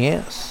inflation,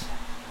 yes.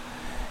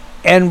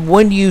 And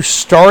when you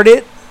start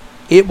it,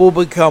 it will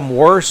become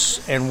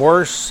worse and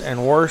worse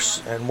and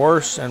worse and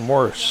worse and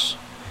worse.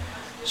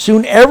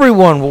 Soon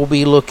everyone will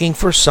be looking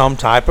for some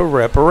type of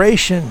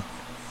reparation.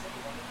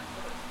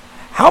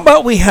 How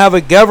about we have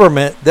a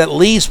government that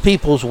leaves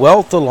people's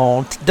wealth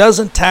alone,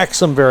 doesn't tax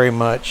them very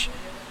much,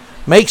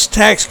 makes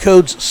tax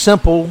codes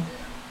simple,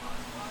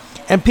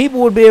 and people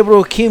would be able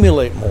to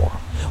accumulate more?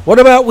 What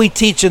about we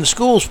teach in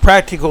schools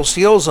practical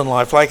skills in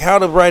life, like how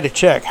to write a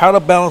check, how to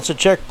balance a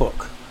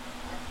checkbook?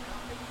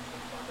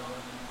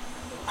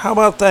 How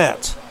about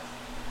that?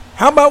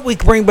 How about we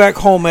bring back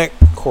home ec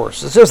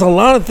courses? There's a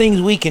lot of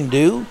things we can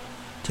do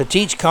to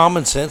teach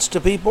common sense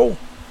to people.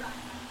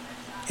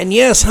 And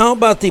yes, how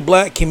about the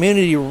black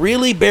community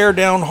really bear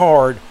down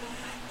hard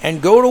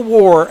and go to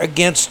war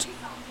against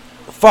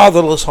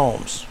fatherless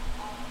homes?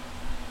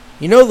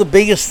 You know, the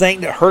biggest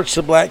thing that hurts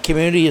the black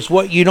community is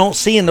what you don't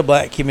see in the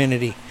black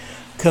community.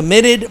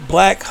 Committed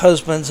black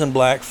husbands and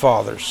black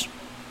fathers.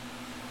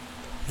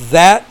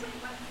 That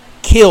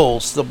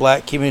kills the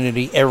black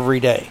community every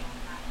day.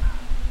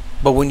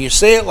 But when you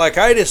say it like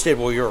I just did,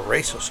 well, you're a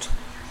racist.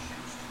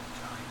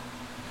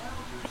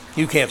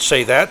 You can't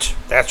say that.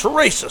 That's a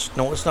racist.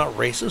 No, it's not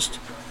racist.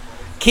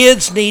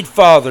 Kids need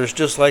fathers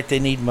just like they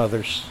need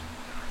mothers.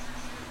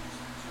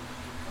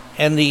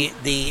 And the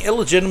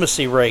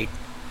illegitimacy rate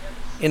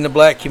in the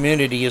black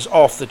community is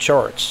off the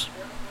charts.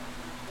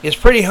 It's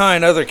pretty high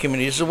in other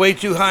communities. It's way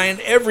too high in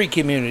every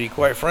community,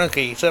 quite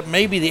frankly, except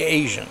maybe the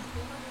Asian.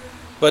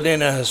 But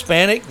in the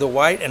Hispanic, the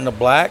white, and the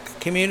black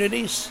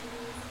communities,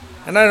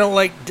 and I don't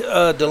like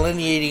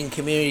delineating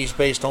communities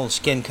based on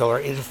skin color.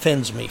 It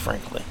offends me,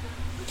 frankly,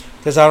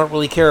 because I don't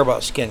really care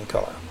about skin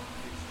color.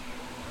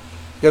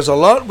 There's a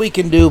lot we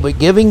can do, but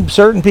giving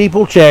certain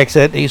people checks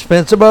at the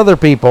expense of other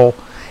people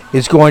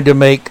is going to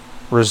make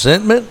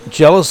resentment,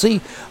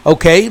 jealousy.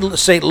 Okay,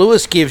 St.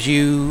 Louis gives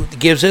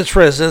its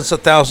residents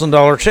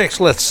 $1,000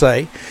 checks, let's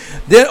say.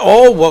 Then,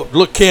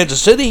 look,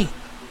 Kansas City,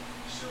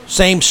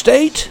 same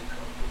state,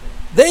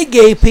 they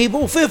gave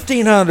people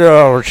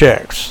 $1,500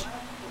 checks.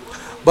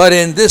 But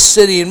in this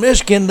city in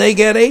Michigan, they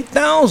get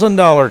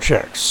 $8,000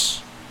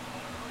 checks.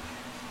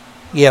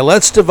 Yeah,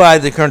 let's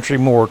divide the country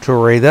more,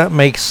 Torrey. That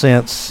makes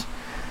sense.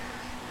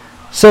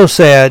 So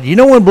sad. You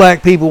know when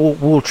black people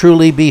will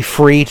truly be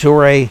free,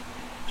 Torrey?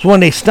 It's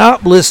when they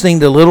stop listening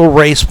to little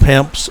race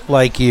pimps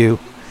like you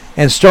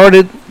and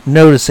started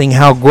noticing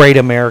how great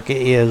America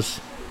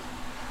is.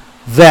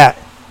 That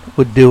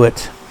would do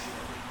it.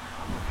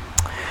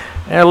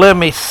 Now let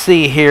me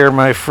see here,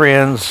 my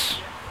friends.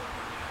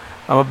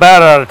 I'm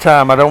about out of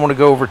time. I don't want to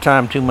go over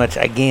time too much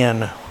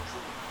again.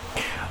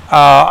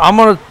 I'm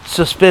going to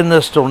suspend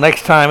this till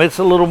next time. It's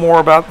a little more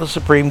about the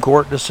Supreme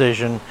Court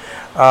decision.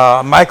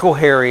 Michael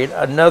Harriot,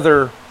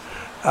 another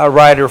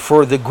writer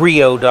for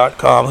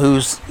thegrio.com,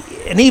 who's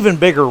an even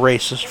bigger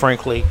racist,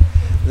 frankly,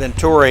 than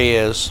Touré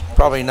is.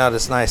 Probably not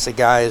as nice a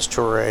guy as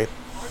Touré.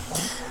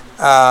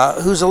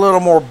 Who's a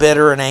little more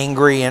bitter and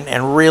angry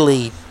and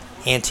really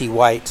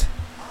anti-white.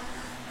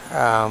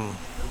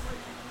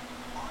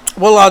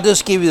 Well, I'll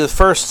just give you the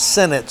first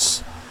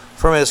sentence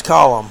from his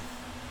column.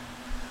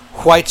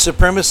 White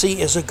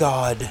supremacy is a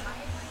god.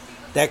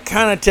 That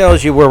kind of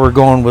tells you where we're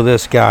going with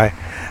this guy.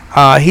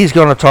 He's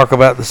going to talk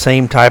about the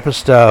same type of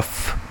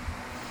stuff.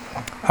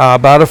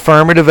 About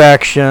affirmative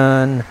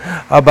action,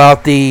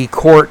 about the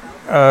court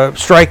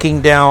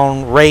striking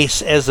down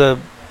race as a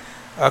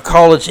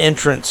college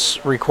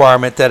entrance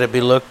requirement that it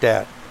be looked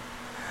at.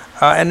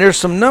 And there's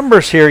some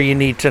numbers here you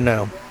need to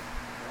know.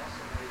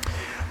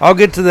 I'll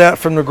get to that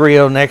from the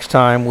Grio next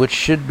time, which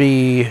should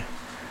be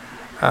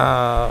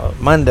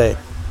Monday.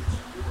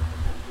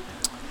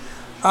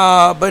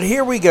 But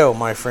here we go,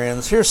 my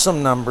friends. Here's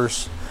some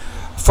numbers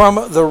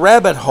from the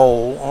Rabbit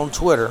Hole on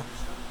Twitter.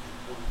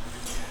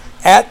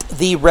 At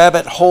the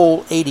Rabbit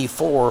Hole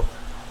 84,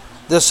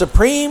 the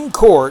Supreme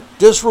Court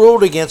just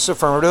ruled against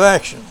affirmative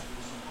action.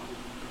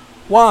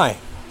 Why?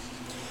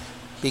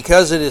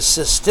 Because it is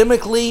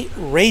systemically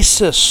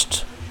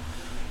racist.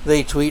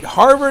 They tweet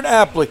Harvard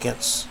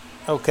applicants,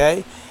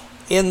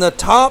 in the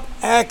top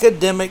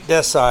academic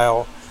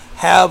decile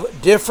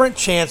have different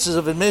chances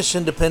of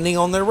admission depending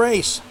on their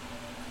race.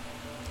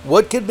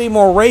 What could be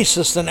more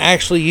racist than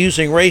actually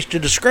using race to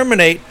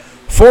discriminate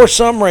for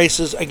some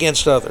races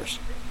against others?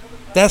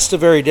 That's the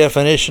very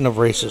definition of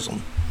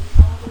racism.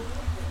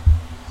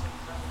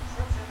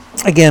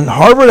 Again,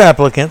 Harvard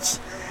applicants,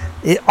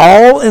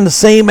 all in the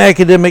same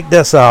academic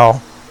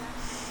decile,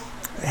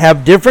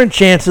 have different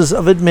chances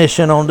of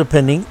admission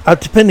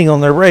depending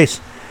on their race.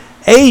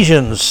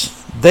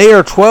 Asians, they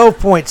are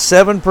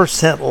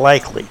 12.7%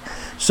 likely.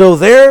 So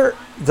they're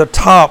the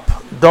top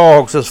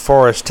dogs as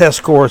far as test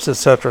scores,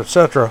 etc.,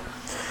 etc.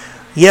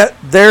 Yet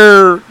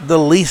they're the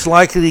least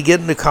likely to get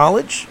into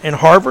college in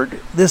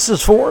Harvard. This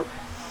is for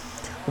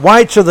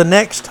Whites are the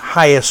next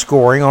highest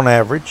scoring on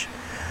average.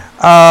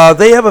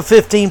 They have a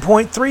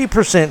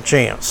 15.3%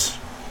 chance.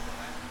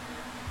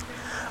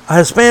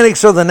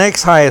 Hispanics are the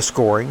next highest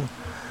scoring,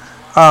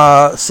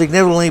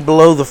 significantly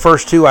below the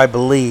first two, I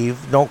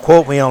believe. Don't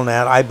quote me on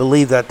that. I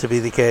believe that to be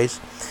the case.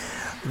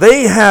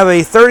 They have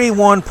a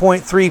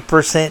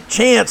 31.3%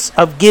 chance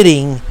of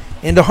getting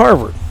into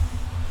Harvard.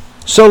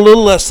 So a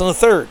little less than a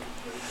third.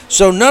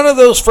 So none of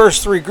those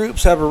first three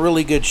groups have a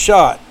really good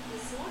shot,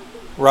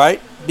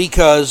 right?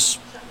 Because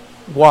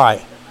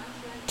why?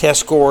 Test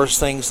scores,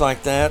 things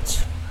like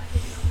that.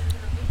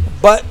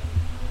 But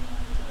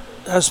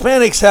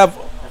Hispanics have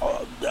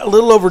a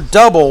little over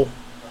double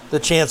the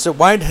chance that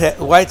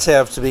whites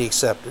have to be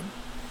accepted.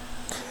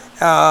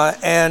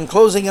 And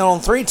closing in on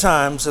 3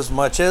 times as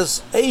much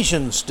as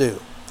Asians do.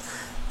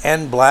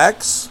 And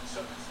blacks,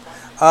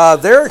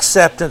 their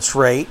acceptance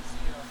rate,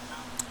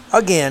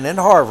 again, in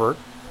Harvard,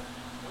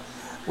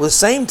 with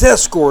same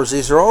test scores,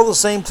 these are all the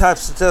same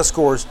types of test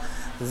scores,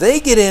 they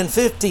get in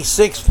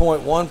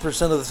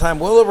 56.1% of the time,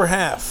 well over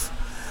half.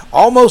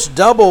 Almost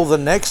double the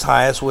next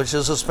highest, which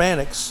is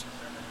Hispanics.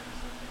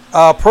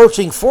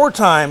 Approaching 4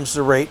 times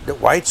the rate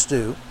that whites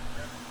do.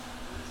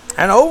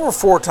 And over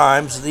 4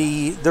 times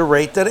the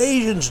rate that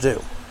Asians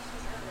do.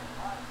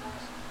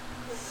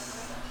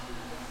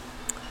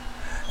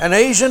 An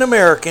Asian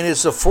American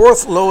is the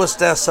 4th lowest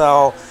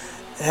decile,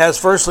 has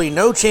firstly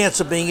no chance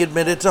of being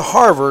admitted to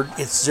Harvard,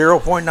 it's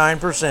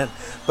 0.9%,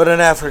 but an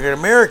African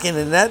American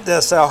in that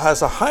decile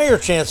has a higher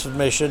chance of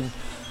admission,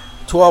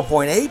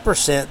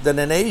 12.8%, than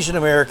an Asian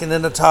American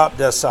in the top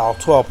decile,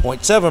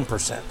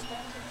 12.7%.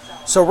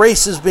 So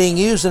race is being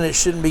used, and it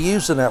shouldn't be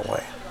used in that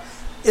way.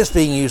 It's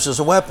being used as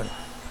a weapon.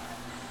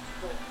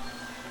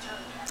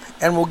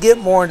 And we'll get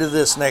more into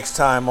this next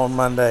time on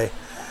Monday.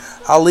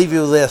 I'll leave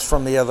you with this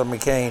from the other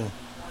McCain.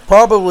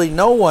 Probably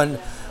no one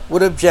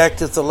would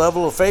object if the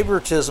level of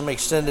favoritism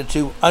extended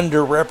to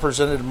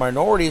underrepresented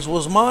minorities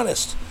was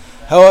modest.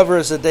 However,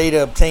 as the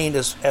data obtained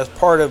as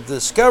part of the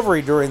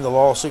discovery during the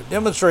lawsuit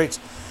demonstrates,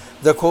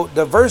 the, quote,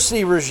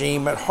 diversity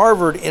regime at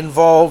Harvard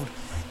involved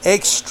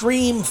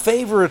extreme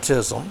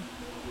favoritism,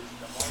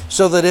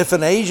 so that if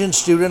an Asian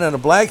student and a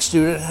black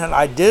student had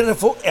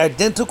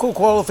identical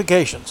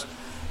qualifications,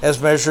 as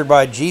measured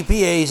by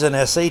GPAs and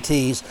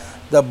SATs,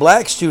 the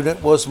black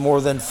student was more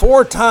than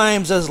 4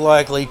 times as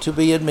likely to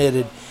be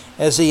admitted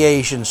as the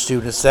Asian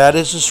students. That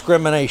is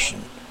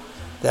discrimination.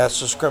 That's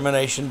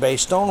discrimination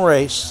based on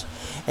race,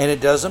 and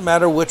it doesn't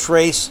matter which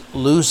race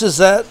loses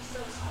that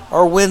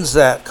or wins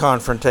that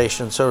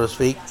confrontation, so to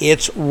speak.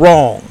 It's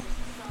wrong.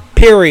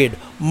 Period.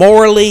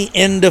 Morally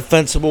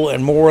indefensible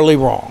and morally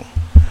wrong.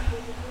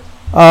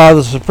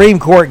 The Supreme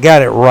Court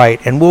got it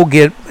right, and we'll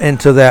get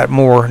into that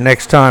more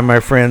next time, my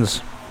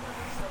friends.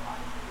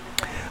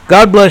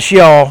 God bless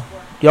y'all.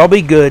 Y'all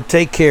be good.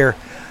 Take care.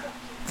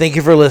 Thank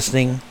you for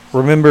listening.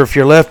 Remember, if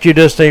you're left, you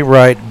just ain't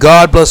right.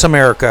 God bless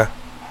America.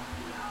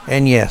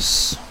 And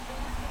yes,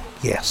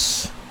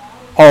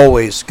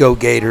 always go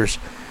Gators.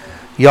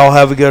 Y'all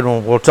have a good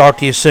one. We'll talk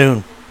to you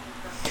soon.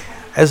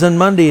 As in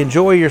Monday,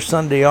 enjoy your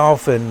Sunday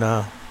off,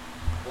 and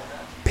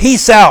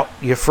peace out,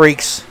 you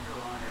freaks.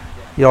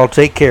 Y'all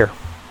take care.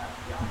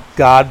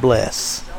 God bless.